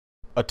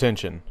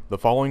Attention, the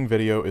following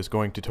video is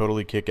going to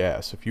totally kick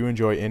ass. If you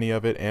enjoy any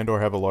of it and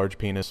or have a large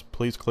penis,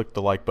 please click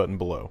the like button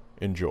below.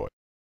 Enjoy.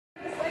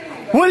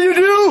 What do you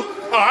do?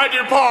 I do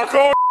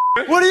parkour.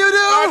 What do you do?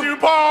 I do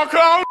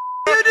parkour.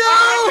 What do you do?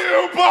 I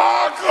do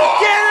parkour.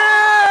 Get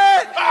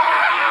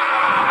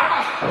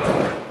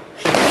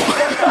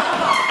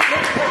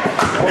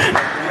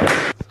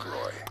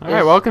it!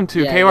 Alright, welcome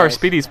to KR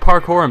Speedy's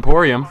Parkour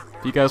Emporium.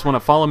 If you guys want to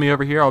follow me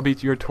over here, I'll be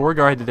your tour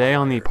guide today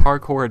on the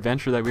parkour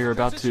adventure that we are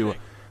about to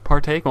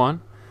partake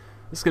on.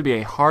 This is going to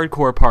be a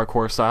hardcore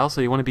parkour style,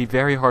 so you want to be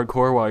very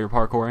hardcore while you're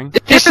parkouring.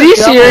 Is he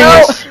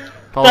serious?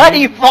 How do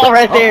you fall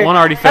right there? One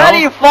already fell. How do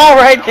you fall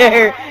right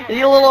there? Are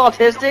you a little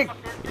autistic?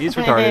 He's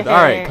retarded.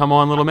 Alright, come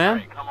on, little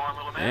man.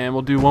 And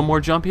we'll do one more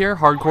jump here,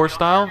 hardcore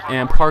style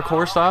and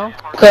parkour style.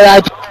 Could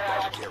I?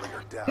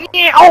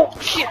 Yeah, oh,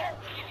 shit.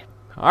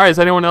 Alright, does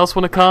anyone else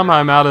want to come?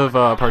 I'm out of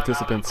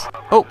participants.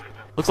 Oh,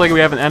 looks like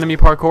we have an enemy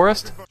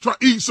parkourist. Try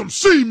to eat some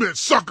cement,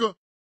 sucker.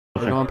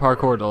 We're going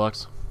parkour,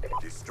 Deluxe.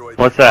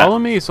 What's that? Follow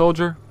me,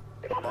 soldier.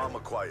 Bomb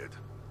acquired.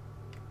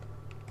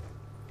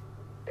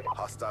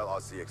 Hostile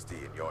RCXD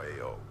in your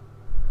AO.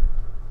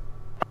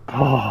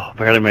 Oh,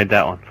 barely made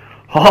that one.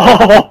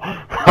 Oh!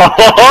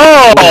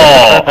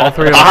 All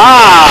three of them.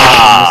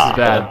 Aha!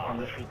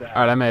 This is bad.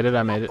 Alright, I made it,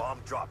 I made it.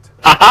 Bomb dropped.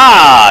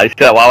 Aha! You see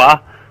that,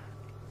 Wawa?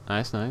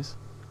 Nice, nice.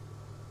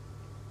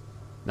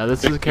 Now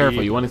this is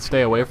careful. You want to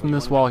stay away from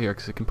this wall here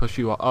because it can push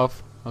you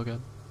off. Okay.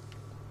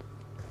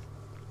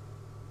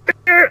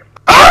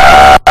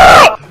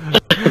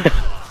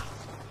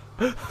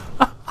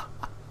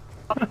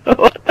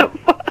 What the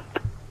fuck?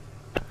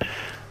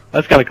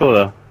 That's kind of cool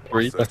though.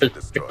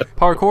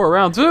 Parkour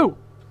round 2.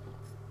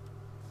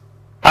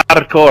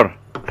 Parkour.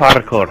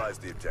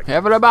 Parkour.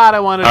 Everybody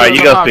want to Alright, do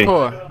you the go, Speed.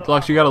 parkour.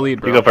 Deluxe, you gotta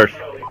lead, bro. You go first.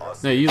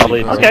 No, you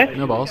lead. Okay.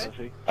 No balls.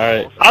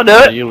 Alright. I'll do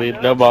it. You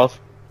lead, no balls.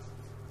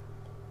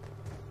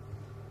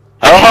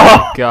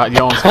 Oh! God, you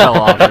almost fell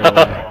off your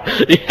way.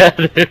 Yeah,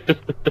 dude.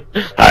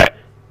 Alright.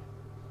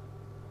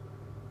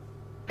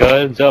 Go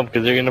ahead and jump,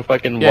 because you're gonna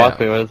fucking walk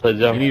me once I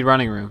jump. You need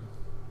running room.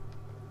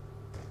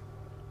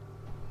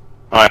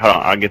 Alright, hold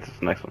on. I'll get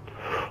this next one.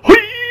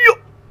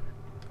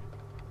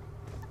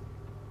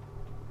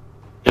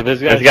 If this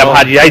There's guy's a guy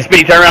behind you. Hey,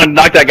 Speed, turn around and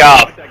knock that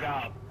guy off.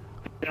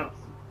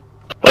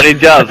 When he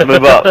jumps,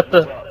 move up.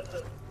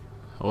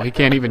 Well, he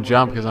can't even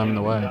jump because I'm in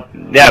the way.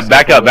 Yeah,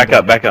 back up, back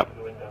up, back up.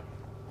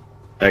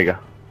 There you go.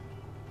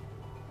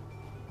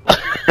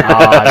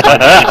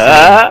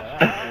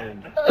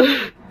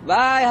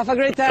 Bye, have a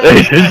great time.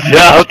 He just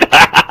jumped.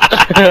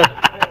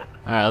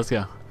 Alright, let's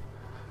go.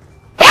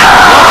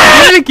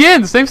 Did it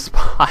again! Same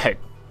spot!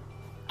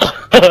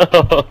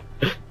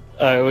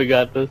 Alright, we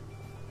got this.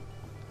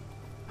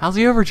 How's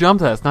he ever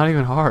jumped that? It's not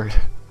even hard.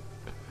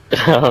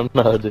 I don't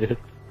know, dude.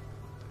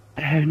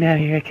 Oh no,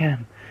 here I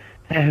come.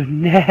 Oh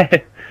no.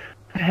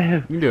 Oh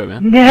You can do it,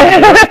 man.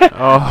 no.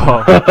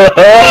 Oh.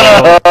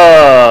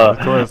 Oh, Of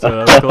course, man.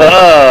 Of course.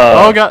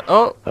 Oh, God.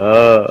 Oh.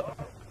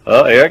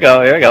 Oh, here I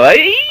go, here I go.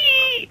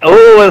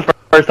 Oh, it's the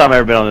first time I've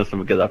ever been on this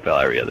one because I fell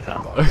every other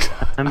time.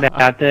 I'm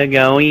about to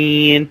go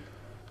in.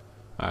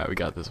 Alright, we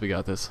got this. We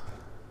got this.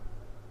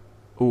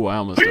 Ooh, I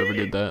almost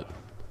overdid that.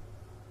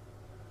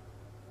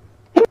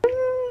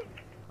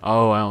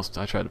 Oh,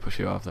 I tried to push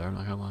you off there, I'm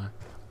not gonna lie.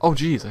 Oh,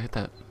 jeez, I hit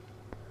that.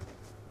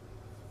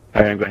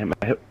 Alright, I'm going to hit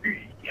my hip.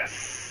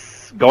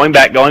 Yes. Going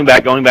back, going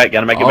back, going back.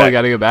 Gotta make it Oh, back. we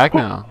gotta go back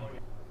now.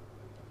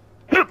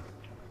 I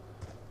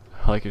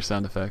like your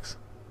sound effects.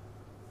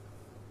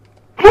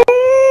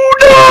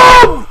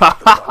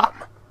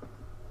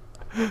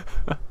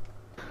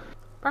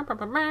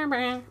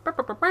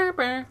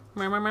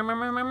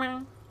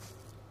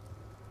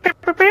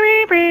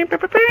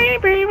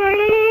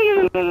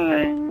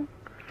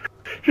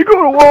 You go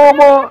to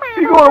Walmart.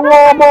 You go to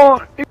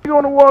Walmart. You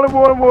go to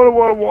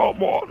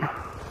Walmart.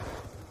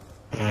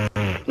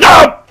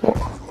 No!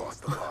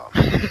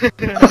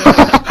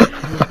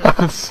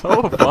 It's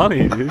so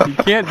funny, dude. You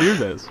can't do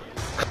this.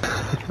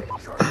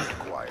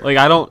 Like,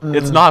 I don't.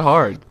 It's not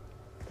hard.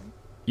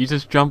 You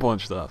just jump on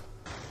stuff.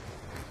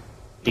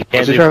 You can't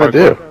What's he do trying to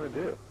parkour.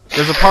 do?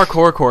 There's a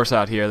parkour course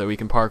out here that we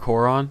can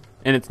parkour on,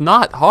 and it's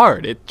not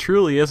hard. It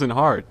truly isn't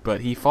hard,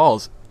 but he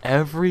falls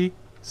every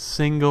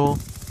single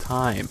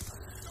time.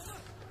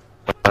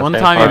 One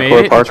time he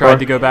made it, he tried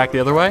to go back the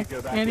other way,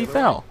 and he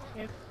fell.